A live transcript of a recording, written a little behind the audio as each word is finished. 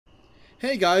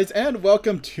Hey guys, and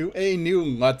welcome to a new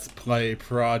Let's Play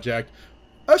project.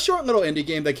 A short little indie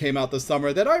game that came out this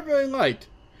summer that I really liked.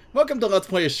 Welcome to Let's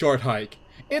Play a Short Hike.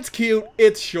 It's cute,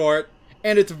 it's short,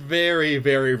 and it's very,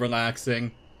 very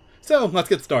relaxing. So, let's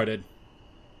get started.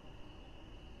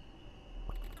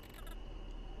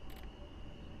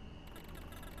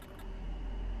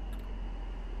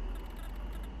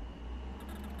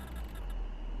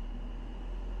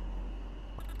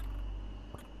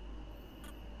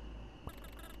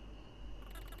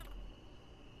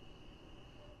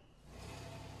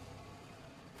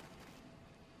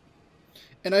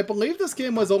 And I believe this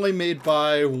game was only made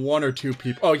by one or two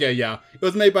people. Oh, yeah. It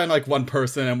was made by like one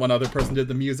person and one other person did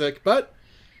the music. But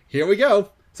here we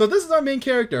go. So this is our main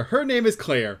character. Her name is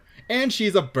Claire, and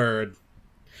she's a bird.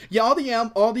 Yeah,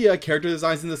 all the character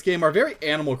designs in this game are very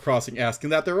Animal Crossing-esque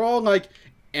in that they're all like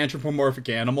anthropomorphic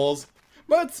animals.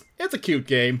 But it's a cute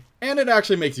game, and it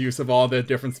actually makes use of all the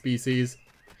different species.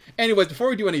 Anyways, before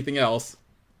we do anything else,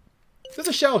 there's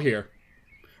a shell here.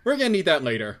 We're gonna need that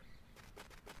later.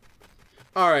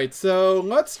 Alright, so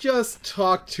let's just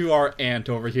talk to our aunt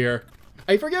over here.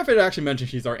 I forget if it actually mentioned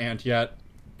she's our aunt yet.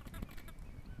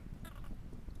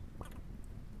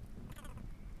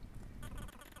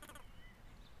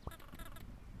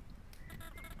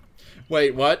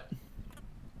 Wait, what?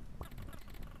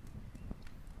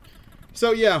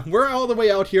 So yeah, we're all the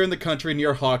way out here in the country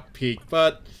near Hawk Peak,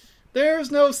 but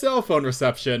there's no cell phone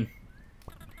reception.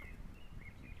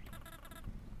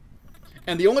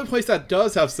 And the only place that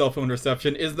does have cell phone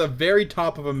reception is the very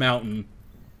top of a mountain.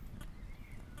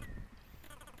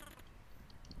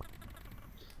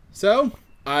 So,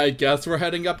 I guess we're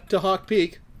heading up to Hawk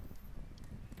Peak.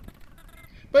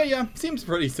 But yeah, seems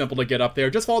pretty simple to get up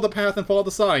there. Just follow the path and follow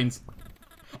the signs.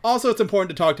 Also, it's important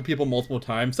to talk to people multiple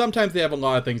times. Sometimes they have a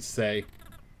lot of things to say.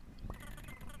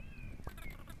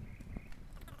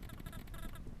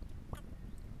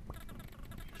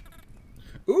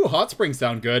 Ooh, hot springs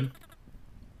sound good.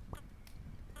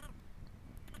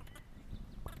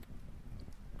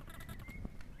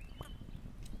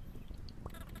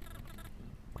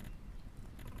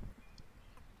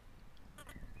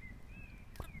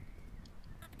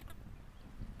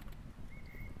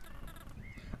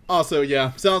 Also,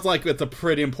 yeah, sounds like it's a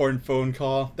pretty important phone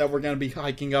call that we're going to be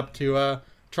hiking up to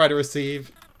try to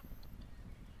receive.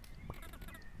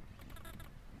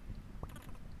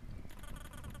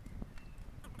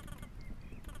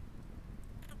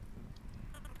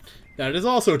 That is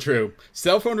also true.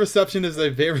 Cell phone reception is a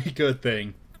very good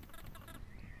thing.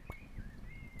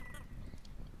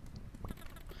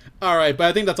 Alright, but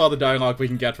I think that's all the dialogue we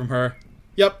can get from her.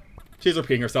 Yep, she's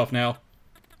repeating herself now.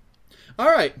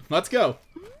 Alright, let's go.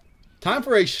 Time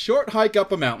for a short hike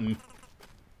up a mountain.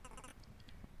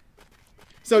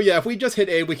 So yeah, if we just hit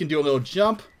A, we can do a little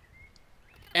jump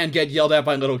and get yelled at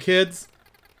by little kids.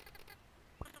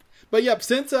 But yep,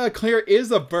 since Claire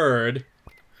is a bird,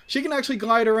 she can actually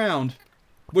glide around,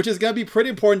 which is going to be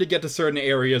pretty important to get to certain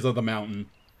areas of the mountain.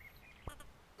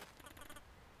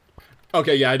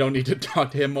 Okay, yeah, I don't need to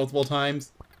talk to him multiple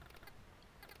times.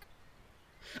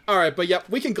 Alright, but yep,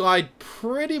 we can glide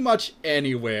pretty much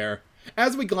anywhere.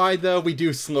 As we glide, though, we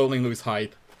do slowly lose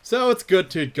height. So it's good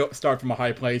to start from a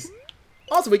high place.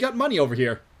 Also, we got money over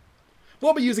here.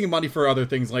 We'll be using money for other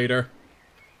things later.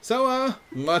 So,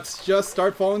 let's just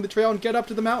start following the trail and get up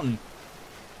to the mountain.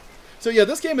 So yeah,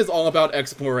 this game is all about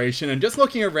exploration and just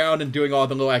looking around and doing all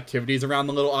the little activities around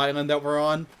the little island that we're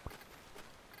on.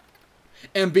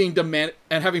 And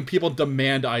having people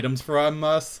demand items from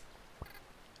us.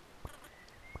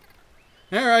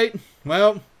 Alright,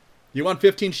 well, you want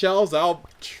 15 shells? I'll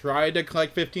try to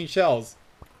collect 15 shells.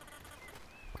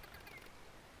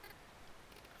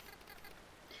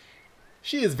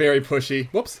 She is very pushy.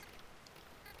 Whoops.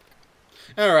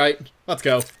 Alright, let's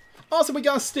go. Also, we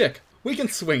got a stick. We can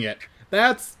swing it.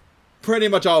 That's pretty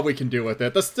much all we can do with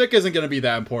it. The stick isn't going to be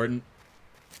that important.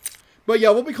 But yeah,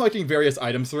 we'll be collecting various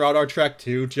items throughout our trek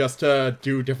too, just to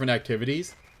do different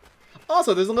activities.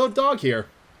 Also, there's a little dog here.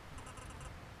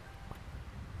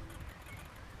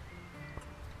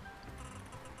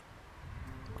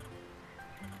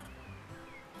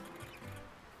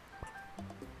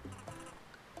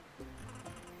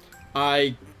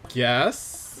 I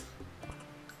guess.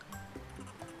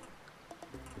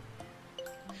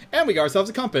 And we got ourselves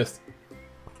a compass.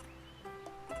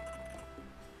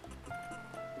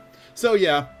 So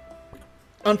yeah.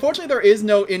 Unfortunately, there is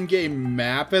no in-game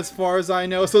map as far as I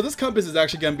know, so this compass is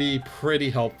actually going to be pretty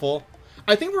helpful.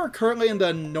 I think we're currently in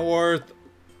the northwest,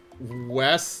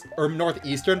 or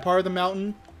northeastern part of the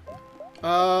mountain.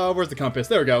 Where's the compass?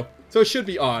 There we go. So it should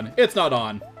be on. It's not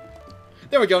on.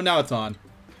 There we go, now it's on.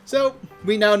 So,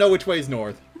 we now know which way is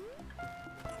north.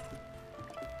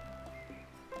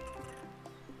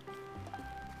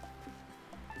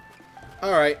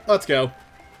 Alright, let's go.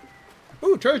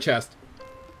 Ooh, treasure chest.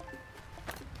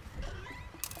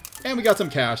 And we got some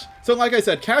cash. So like I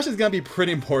said, cash is going to be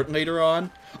pretty important later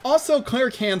on. Also, Claire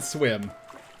can swim.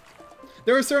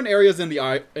 There are certain areas in the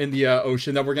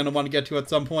ocean that we're going to want to get to at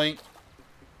some point.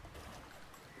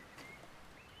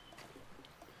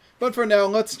 But for now,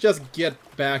 let's just get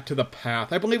back to the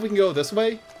path. I believe we can go this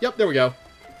way. Yep, there we go.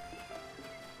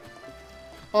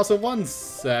 Also, one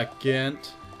second.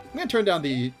 I'm going to turn down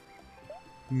the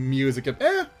music.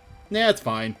 Nah, it's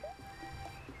fine.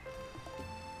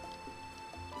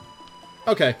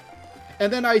 Okay.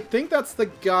 And then I think that's the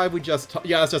guy we just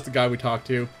yeah, that's just the guy we talked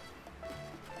to.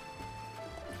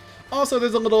 Also,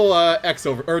 there's a little X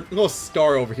over, or little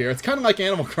star over here. It's kind of like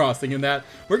Animal Crossing in that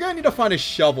we're going to need to find a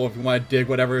shovel if we want to dig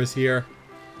whatever is here.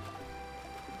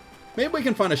 Maybe we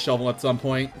can find a shovel at some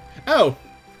point. Oh!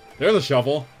 There's a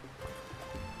shovel.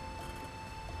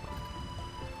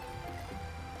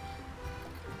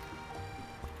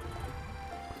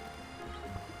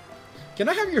 Can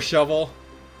I have your shovel?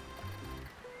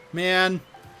 Man,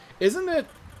 isn't it...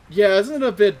 Yeah, isn't it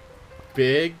a bit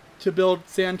big to build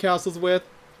sandcastles with?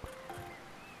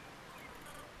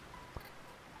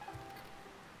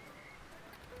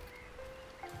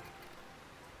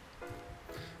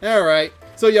 Alright,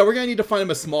 so yeah, we're gonna need to find him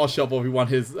a small shovel if we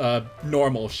want his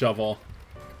normal shovel.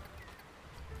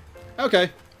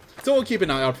 Okay, so we'll keep an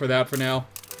eye out for that for now.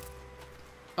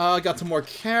 Got some more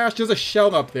cash. There's a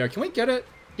shell up there. Can we get it?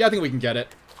 Yeah, I think we can get it.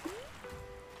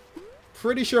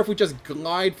 Pretty sure if we just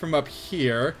glide from up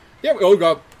here... Yeah, oh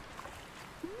god.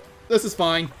 This is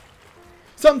fine.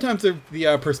 Sometimes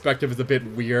the perspective is a bit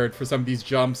weird for some of these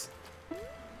jumps.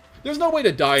 There's no way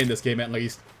to die in this game, at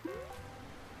least.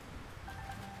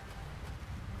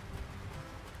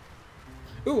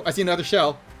 Ooh, I see another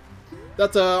shell.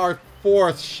 That's our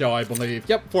 4th shell, I believe.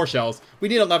 Yep, 4 shells. We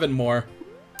need 11 more.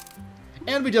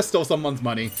 And we just stole someone's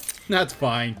money. That's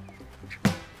fine.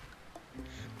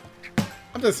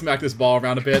 I'm gonna smack this ball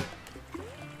around a bit.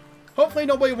 Hopefully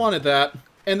nobody wanted that.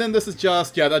 And then this is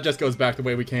just... Yeah, that just goes back the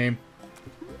way we came.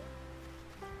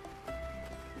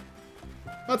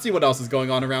 Let's see what else is going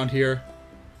on around here.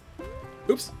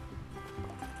 Oops.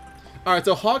 Alright,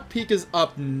 so Hawk Peak is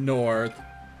up north.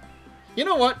 You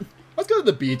know what? Let's go to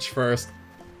the beach first.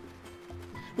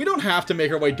 We don't have to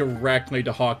make our way directly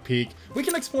to Hawk Peak. We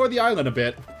can explore the island a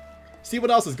bit. See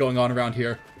what else is going on around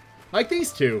here. Like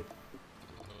these two.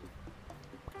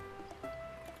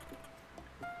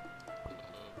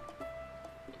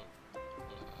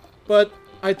 But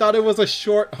I thought it was a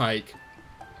short hike.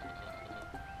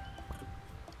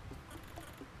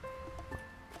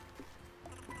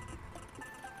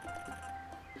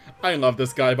 I love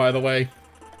this guy, by the way.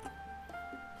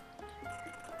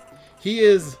 He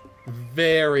is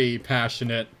very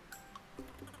passionate.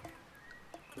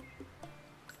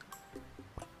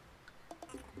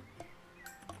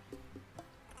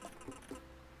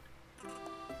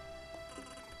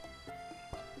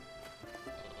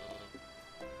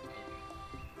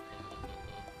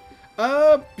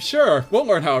 Sure. We'll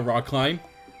learn how to rock climb.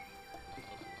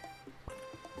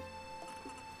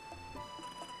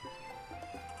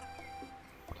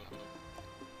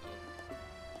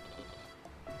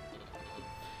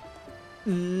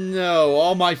 No,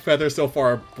 all my feathers so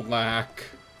far are black.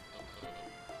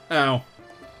 Ow.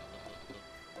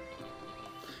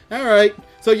 Alright,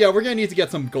 so yeah, we're gonna need to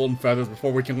get some golden feathers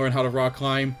before we can learn how to rock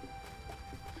climb.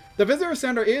 The visitor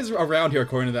center is around here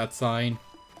according to that sign.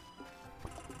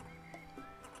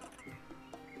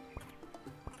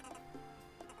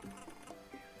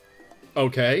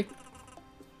 Okay.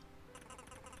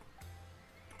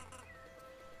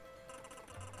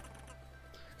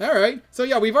 Alright, so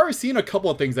yeah, we've already seen a couple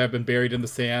of things that have been buried in the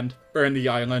sand, or in the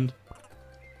island.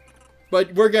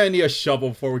 But we're gonna need a shovel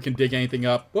before we can dig anything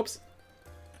up. Whoops.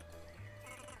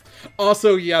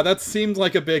 Also, yeah, that seems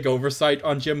like a big oversight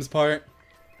on Jim's part.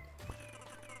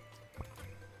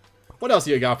 What else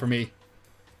you got for me?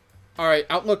 Alright,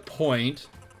 Outlook Point.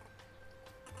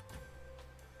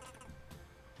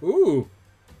 Ooh.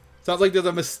 Sounds like there's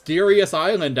a mysterious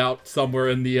island out somewhere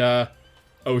in the,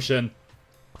 ocean.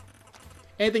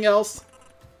 Anything else?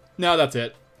 No, that's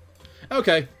it.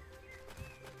 Okay.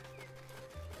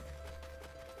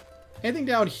 Anything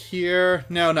down here?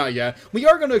 No, not yet. We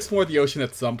are going to explore the ocean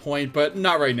at some point, but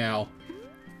not right now.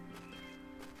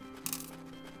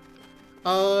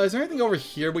 Is there anything over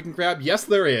here we can grab? Yes,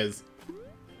 there is.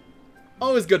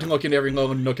 Always good to look in every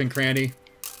little nook and cranny.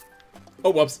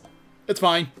 Oh, whoops. It's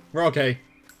fine. We're okay.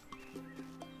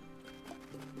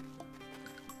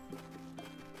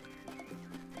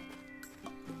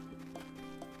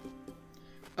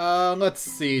 Let's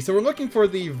see. So we're looking for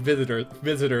the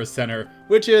visitor center,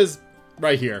 which is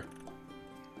right here.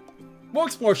 We'll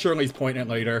explore Shirley's Point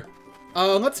later.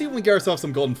 Let's see if we can get ourselves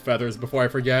some golden feathers before I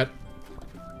forget.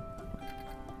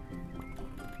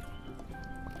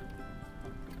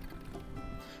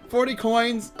 $40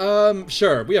 coins?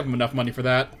 Sure. We have enough money for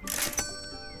that.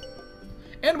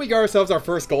 And we got ourselves our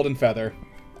first golden feather.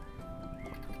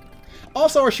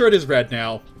 Also, our shirt is red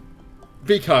now.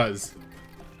 Because.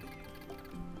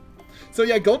 So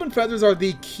yeah, golden feathers are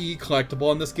the key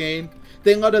collectible in this game.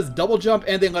 They let us double jump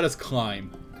and they let us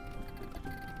climb.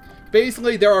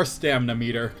 Basically, they're our stamina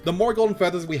meter. The more golden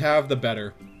feathers we have, the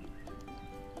better.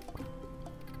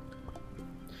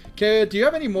 Okay, do you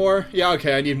have any more? Yeah,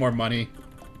 okay, I need more money.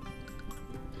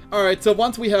 Alright, so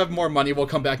once we have more money, we'll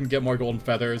come back and get more golden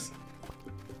feathers.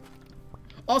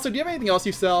 Also, do you have anything else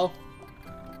you sell?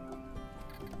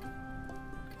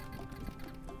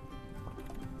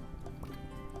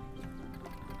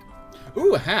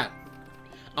 Ooh, a hat.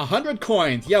 100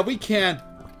 coins. Yeah, we can't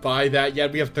buy that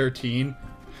yet. We have 13.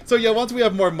 So yeah, once we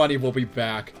have more money, we'll be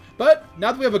back. But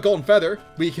now that we have a golden feather,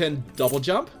 we can double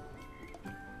jump.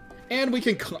 And we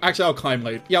can... Actually, I'll climb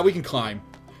late. Yeah, we can climb.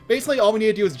 Basically, all we need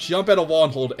to do is jump at a wall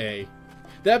and hold A.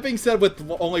 That being said, with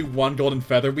only one golden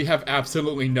feather, we have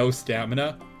absolutely no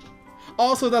stamina.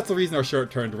 Also, that's the reason our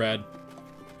shirt turned red.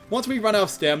 Once we run out of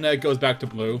stamina, it goes back to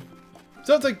blue.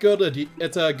 So it's a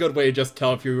good way to just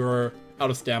tell if you're out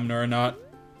of stamina or not.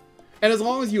 And as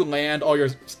long as you land, all your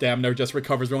stamina just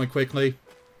recovers really quickly.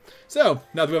 So,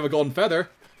 now that we have a golden feather,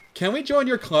 can we join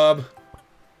your club?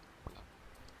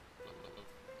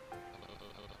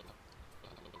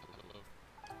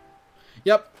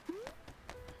 Yep.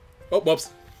 Oh,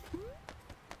 whoops.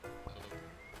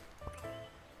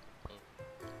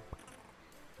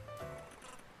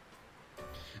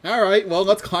 Alright, well,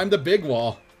 let's climb the big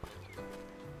wall.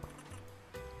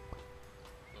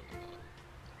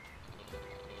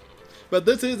 But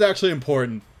this is actually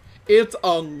important. It's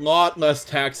a lot less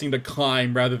taxing to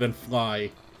climb rather than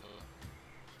fly.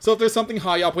 So if there's something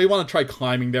high up, we want to try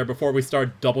climbing there before we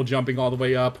start double jumping all the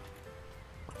way up.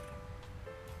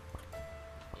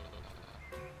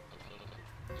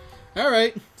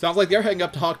 Alright, sounds like they're heading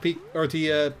up to Hawk Peak, or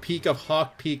to peak of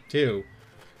Hawk Peak too.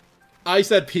 I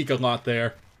said peak a lot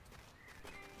there.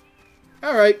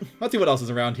 Alright, let's see what else is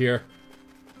around here.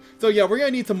 So yeah, we're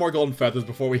gonna need some more golden feathers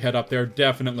before we head up there,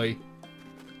 definitely.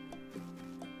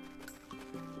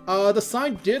 The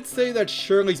sign did say that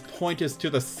Shirley's Point is to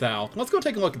the south. Let's go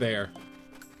take a look there.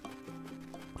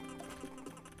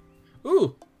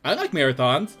 Ooh, I like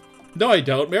marathons. No, I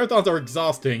don't. Marathons are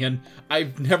exhausting, and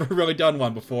I've never really done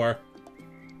one before.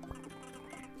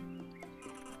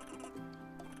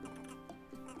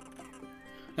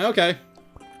 Okay.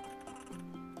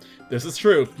 This is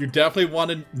true. You definitely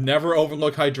want to never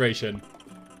overlook hydration.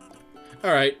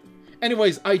 Alright.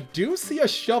 Anyways, I do see a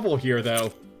shovel here,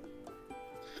 though.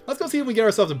 Let's go see if we get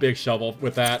ourselves a big shovel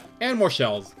with that, and more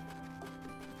shells.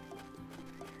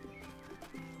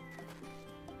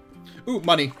 Ooh,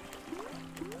 money.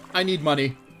 I need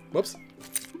money. Whoops.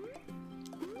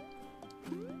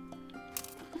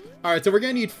 Alright, so we're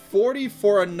gonna need 40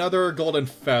 for another golden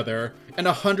feather, and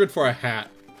 100 for a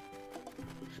hat.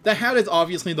 The hat is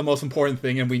obviously the most important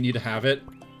thing, and we need to have it.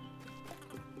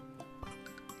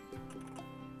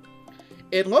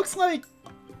 It looks like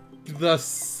the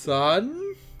sun?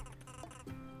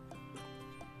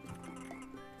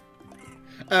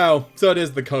 Oh, so it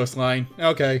is the coastline.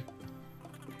 Okay.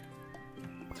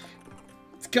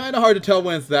 It's kind of hard to tell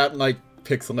when it's that, like,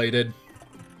 pixelated.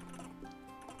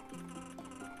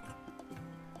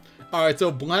 Alright,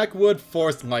 so Blackwood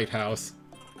Forest Lighthouse.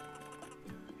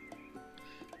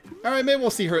 Alright, maybe we'll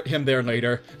see him there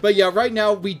later. But yeah, right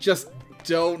now we just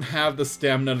don't have the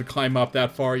stamina to climb up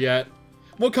that far yet.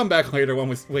 We'll come back later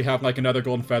when we have like another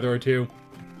golden feather or two.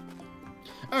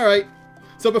 Alright,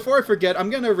 so before I forget, I'm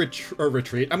gonna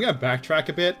retreat. I'm gonna backtrack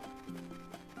a bit.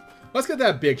 Let's get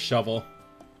that big shovel.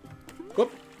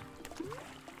 Whoop.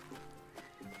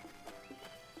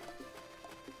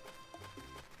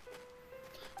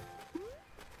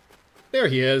 There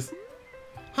he is.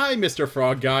 Hi, Mr.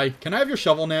 Frog Guy. Can I have your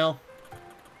shovel now?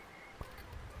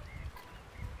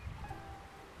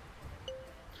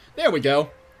 There we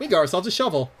go. We got ourselves a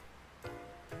shovel.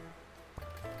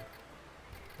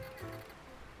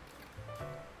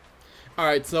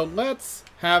 Alright, so let's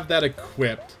have that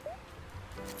equipped.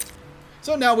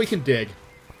 So now we can dig.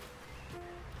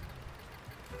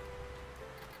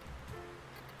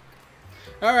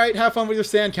 Alright, have fun with your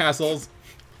sandcastles.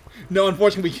 No,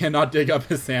 unfortunately we cannot dig up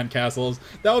his sandcastles.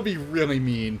 That would be really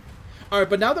mean. Alright,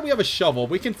 but now that we have a shovel,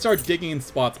 we can start digging in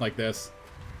spots like this.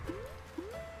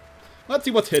 Let's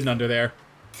see what's hidden under there.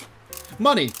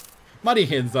 Money! Money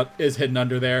is hidden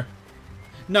under there.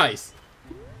 Nice.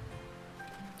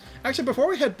 Actually, before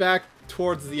we head back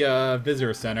towards the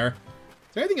visitor center,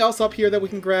 is there anything else up here that we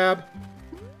can grab?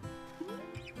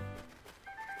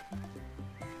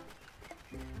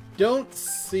 Don't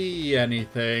see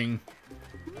anything.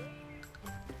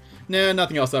 Nah,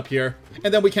 nothing else up here.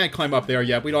 And then we can't climb up there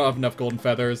yet. We don't have enough golden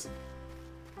feathers.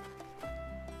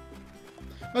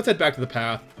 Let's head back to the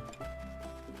path.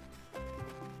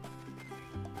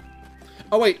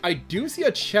 Oh wait, I do see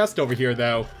a chest over here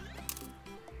though.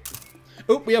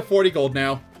 Oop, we have 40 gold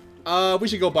now. We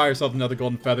should go buy ourselves another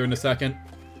golden feather in a second.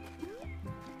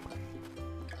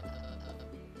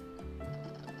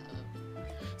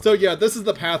 So yeah, this is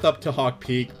the path up to Hawk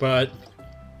Peak, but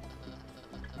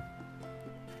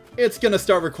it's gonna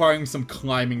start requiring some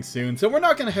climbing soon, so we're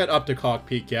not gonna head up to Hawk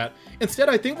Peak yet. Instead,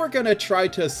 I think we're gonna try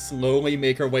to slowly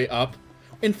make our way up.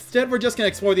 Instead, we're just gonna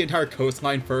explore the entire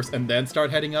coastline first and then start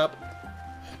heading up.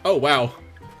 Oh wow.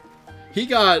 He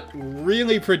got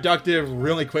really productive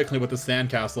really quickly with the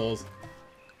sandcastles.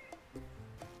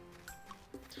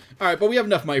 Alright, but we have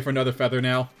enough money for another feather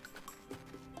now.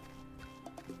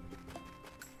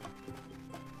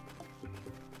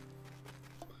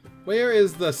 Where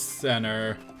is the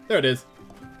center? There it is.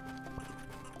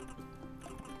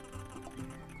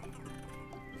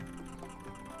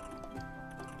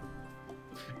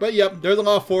 But yep, there's a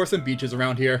lot of forests and beaches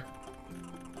around here.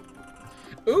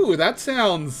 Ooh, that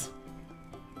sounds...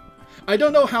 I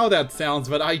don't know how that sounds,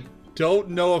 but I don't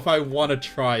know if I want to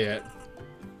try it.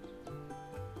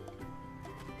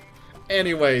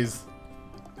 Anyways.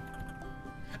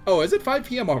 Oh, is it 5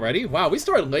 PM already? Wow, we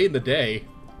started late in the day.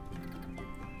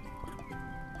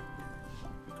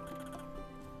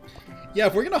 Yeah,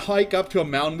 if we're gonna hike up to a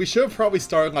mountain, we should have probably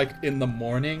started, like, in the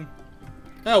morning.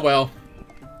 Oh well.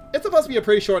 It's supposed to be a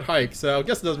pretty short hike, so I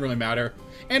guess it doesn't really matter.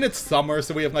 And it's summer,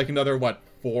 so we have, like, another, what,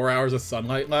 4 hours of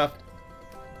sunlight left?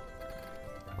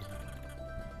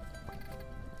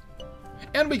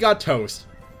 And we got toast.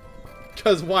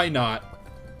 Because why not?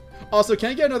 Also, can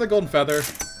I get another golden feather?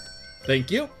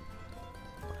 Thank you.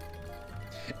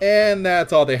 And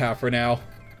that's all they have for now.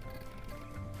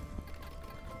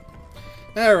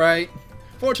 Alright.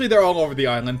 Fortunately, they're all over the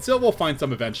island, so we'll find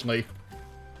some eventually.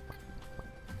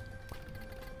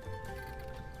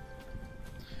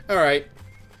 Alright.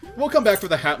 We'll come back for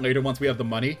the hat later once we have the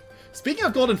money. Speaking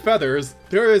of golden feathers,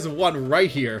 there is one right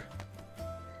here.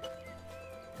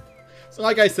 So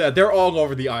like I said, they're all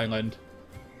over the island.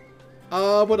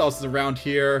 What else is around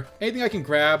here? Anything I can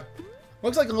grab?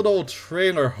 Looks like a little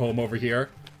trailer home over here.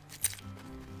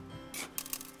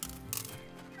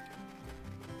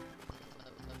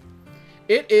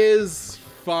 It is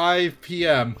 5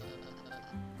 PM.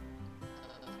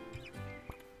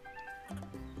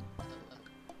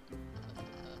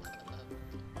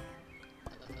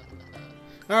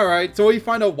 Alright, so we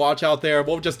find a watch out there,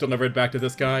 we'll just deliver it back to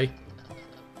this guy.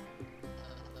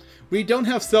 We don't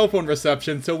have cell phone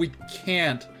reception, so we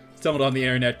can't stumble on the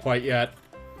internet quite yet.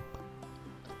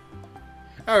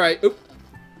 Alright, oop.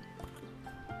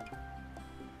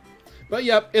 But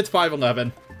yep, it's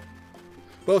 5:11.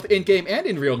 Both in-game and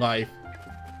in real life.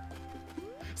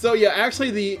 So yeah,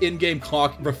 actually the in-game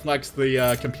clock reflects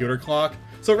the computer clock.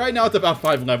 So right now it's about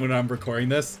 5:11 when I'm recording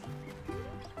this.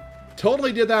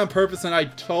 Totally did that on purpose, and I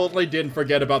totally didn't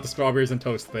forget about the strawberries and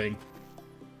toast thing.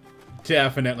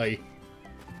 Definitely.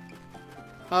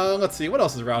 Let's see, what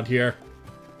else is around here?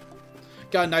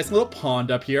 Got a nice little pond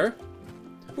up here.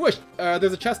 Ooh,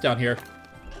 there's a chest down here.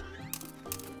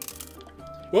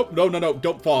 Whoop, no,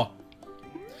 don't fall.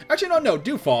 Actually, no,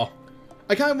 do fall.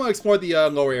 I kind of want to explore the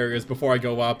lower areas before I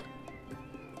go up.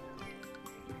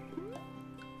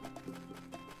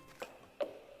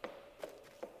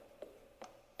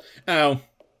 Oh.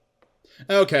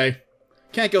 Okay.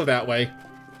 Can't go that way.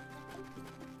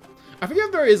 I forget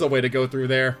if there is a way to go through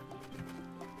there.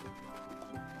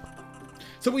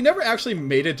 So we never actually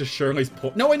made it to Shirley's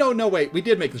Point. No, wait. We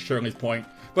did make the Shirley's Point.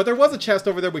 But there was a chest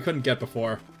over there we couldn't get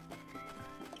before.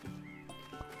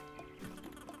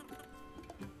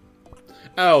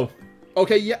 Oh.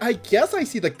 Okay, yeah, I guess I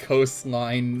see the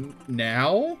coastline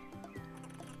now.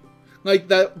 Like,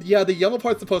 that, yeah, the yellow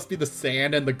part's supposed to be the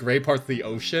sand and the gray part's the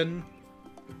ocean.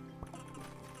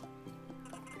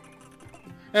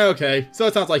 Okay, so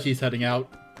it sounds like he's heading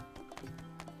out.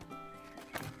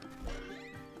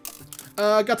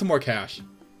 Got some more cash.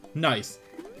 Nice.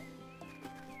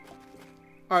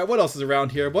 Alright, what else is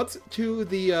around here? What's to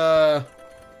the,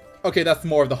 Okay, that's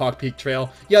more of the Hawk Peak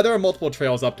Trail. Yeah, there are multiple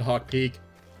trails up to Hawk Peak.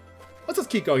 Let's just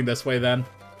keep going this way, then.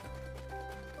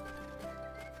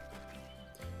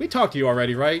 We talked to you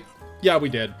already, right? Yeah, we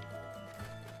did.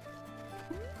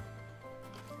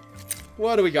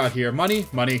 What do we got here? Money?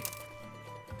 Money.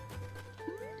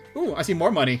 Ooh, I see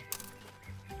more money.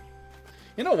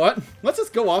 You know what? Let's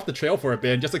just go off the trail for a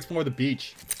bit and just explore the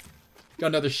beach. Got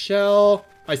another shell.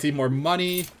 I see more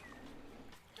money.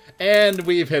 And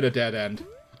we've hit a dead end.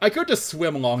 I could just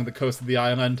swim along the coast of the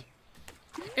island.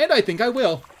 And I think I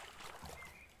will.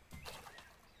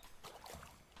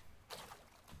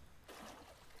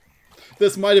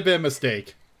 This might have been a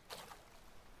mistake.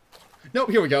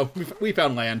 Nope, here we go. We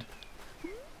found land.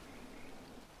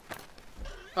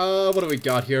 What do we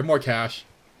got here? More cash.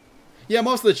 Yeah,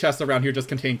 most of the chests around here just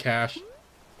contain cash.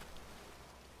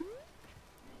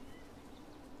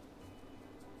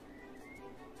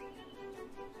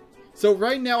 So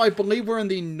right now, I believe we're in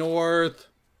the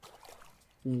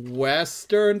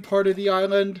northwestern part of the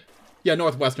island. Yeah,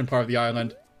 northwestern part of the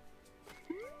island.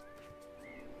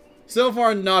 So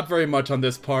far, not very much on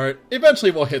this part.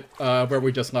 Eventually, we'll hit where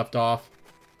we just left off.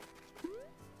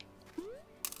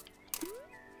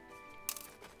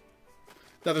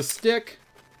 Another stick.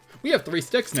 We have 3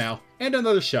 sticks now. And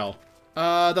another shell.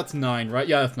 That's 9, right?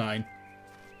 Yeah, that's 9.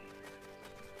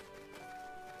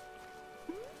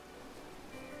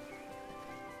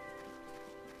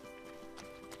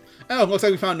 Oh, looks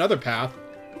like we found another path.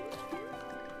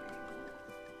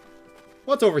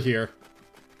 What's over here?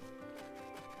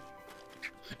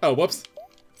 Oh, whoops.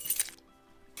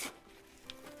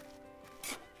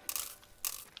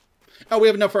 Oh, we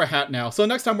have enough for a hat now. So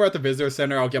next time we're at the visitor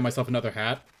center, I'll get myself another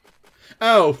hat.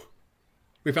 Oh!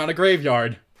 We found a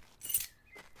graveyard.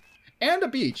 And a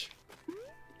beach.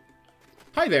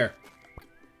 Hi there.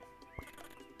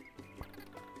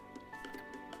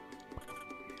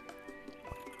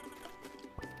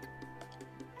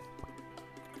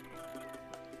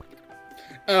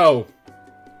 Oh.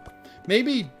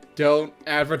 Maybe don't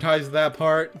advertise that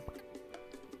part.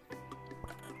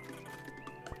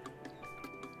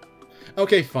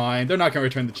 Okay, fine. They're not going to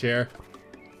return the chair.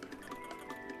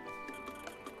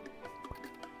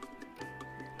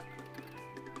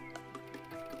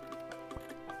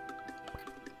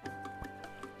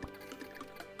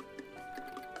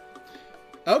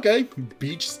 Okay,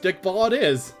 beach stickball it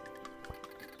is.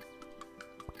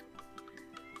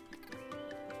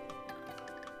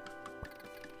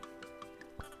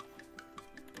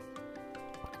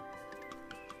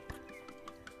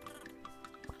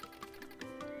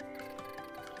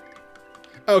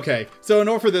 Okay, so in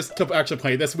order for this to actually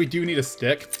play this, we do need a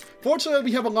stick. Fortunately,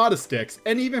 we have a lot of sticks,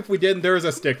 and even if we didn't, there is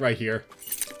a stick right here.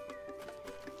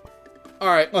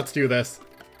 Alright, let's do this.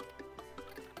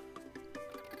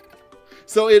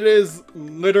 So it is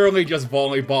literally just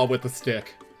volleyball with a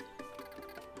stick.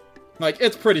 Like,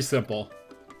 it's pretty simple.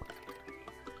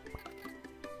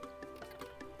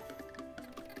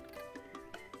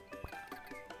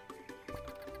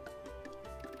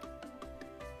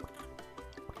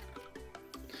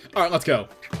 Alright, let's go.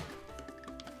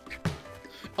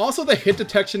 Also, the hit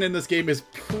detection in this game is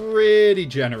pretty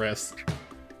generous.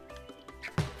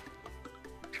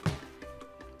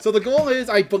 So the goal is,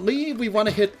 I believe we want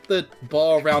to hit the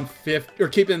ball around 50, or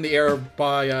keep it in the air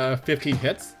by 15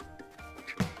 hits.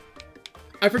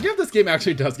 I forget if this game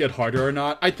actually does get harder or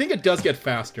not. I think it does get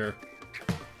faster.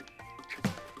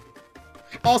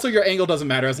 Also, your angle doesn't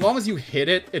matter. As long as you hit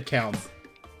it, it counts.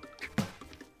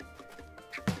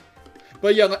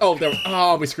 But yeah,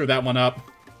 oh, we screwed that one up.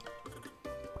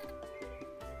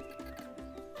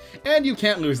 And you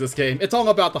can't lose this game. It's all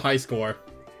about the high score.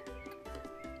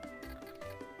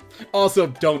 Also,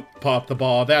 don't pop the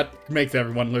ball. That makes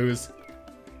everyone lose.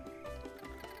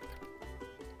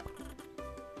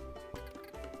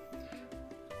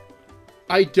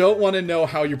 I don't want to know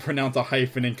how you pronounce a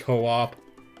hyphen in co-op.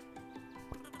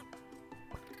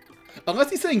 Unless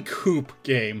he's saying coupe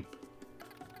game.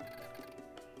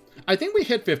 I think we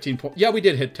hit 15 points. Yeah, we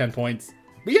did hit 10 points.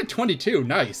 We hit 22.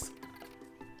 Nice.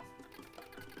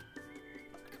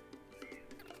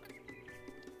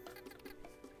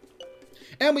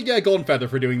 And we get a golden feather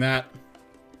for doing that.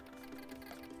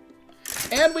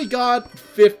 And we got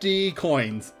 50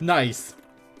 coins. Nice.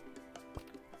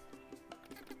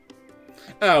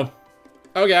 Oh.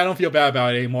 Okay, I don't feel bad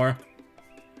about it anymore.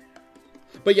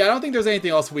 But yeah, I don't think there's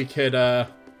anything else we could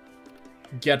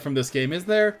get from this game, is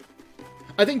there?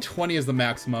 I think 20 is the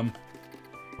maximum.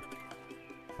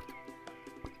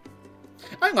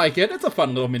 I like it. It's a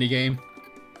fun little minigame.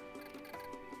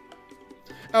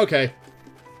 Okay.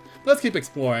 Let's keep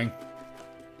exploring.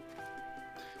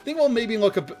 I think we'll maybe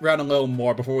look around a little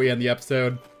more before we end the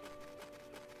episode.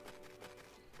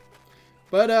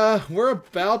 But, we're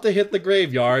about to hit the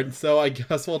graveyard, so I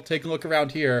guess we'll take a look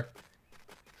around here.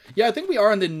 Yeah, I think we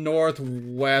are in the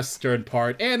northwestern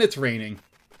part, and it's raining.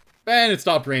 And it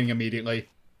stopped raining immediately.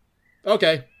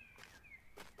 Okay.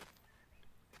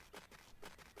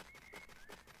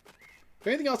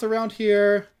 Anything else around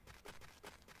here?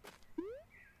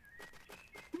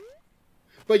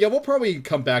 But yeah, we'll probably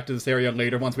come back to this area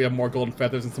later once we have more golden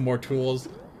feathers and some more tools.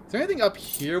 Is there anything up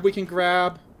here we can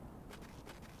grab?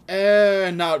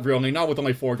 Not really. Not with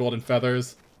only 4 golden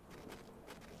feathers.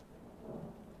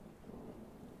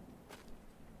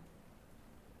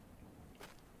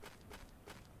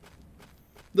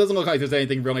 Doesn't look like there's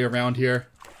anything really around here.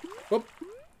 Whoop.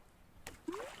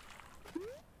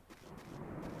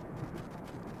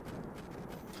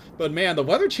 But man, the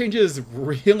weather changes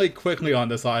really quickly on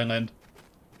this island.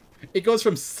 It goes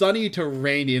from sunny to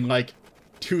rainy in like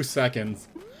 2 seconds.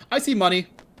 I see money.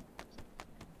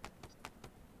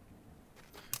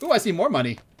 Ooh, I see more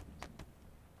money.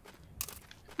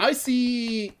 I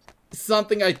see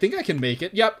something. I think I can make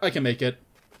it. Yep, I can make it.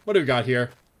 What do we got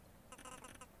here?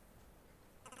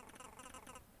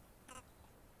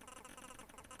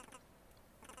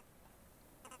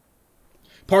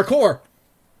 Parkour!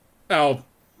 Oh,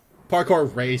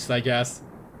 parkour race, I guess.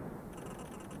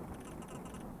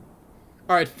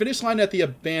 Alright, finish line at the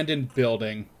abandoned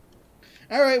building.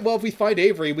 Alright, well, if we find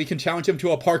Avery, we can challenge him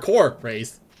to a parkour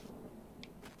race.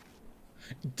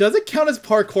 Does it count as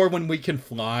parkour when we can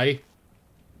fly?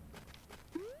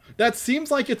 That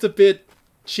seems like it's a bit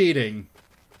cheating.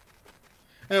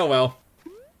 Oh well.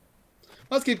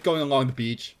 Let's keep going along the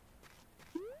beach.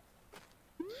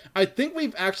 I think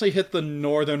we've actually hit the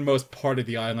northernmost part of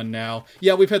the island now.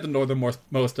 Yeah, we've hit the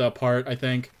northernmost part, I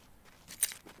think.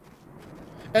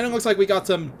 And it looks like we got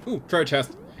some... Ooh, treasure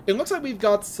chest. It looks like we've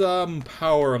got some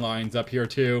power lines up here,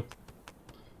 too.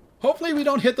 Hopefully we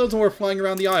don't hit those when we're flying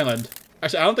around the island.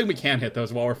 Actually, I don't think we can hit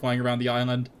those while we're flying around the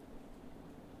island.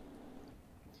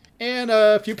 And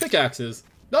a few pickaxes.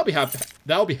 That'll be happy.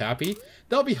 That'll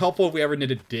be helpful if we ever need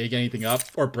to dig anything up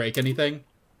or break anything.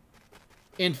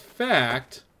 In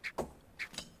fact...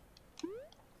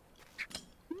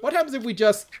 what happens if we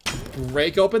just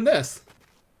break open this?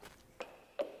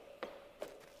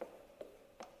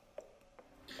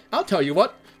 I'll tell you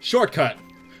what. Shortcut.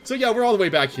 So yeah, we're all the way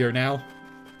back here now.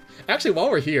 Actually, while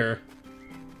we're here...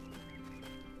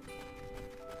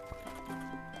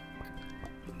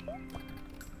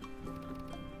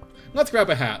 let's grab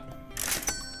a hat.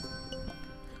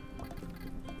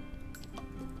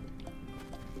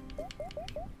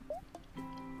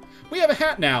 We have a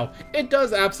hat now. It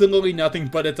does absolutely nothing,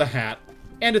 but it's a hat.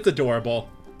 And it's adorable.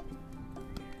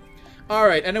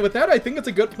 Alright, and with that, I think it's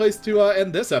a good place to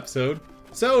end this episode.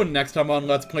 So, next time on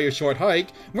Let's Play a Short Hike,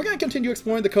 we're going to continue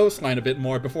exploring the coastline a bit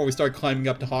more before we start climbing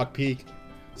up to Hawk Peak.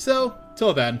 So,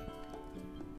 till then.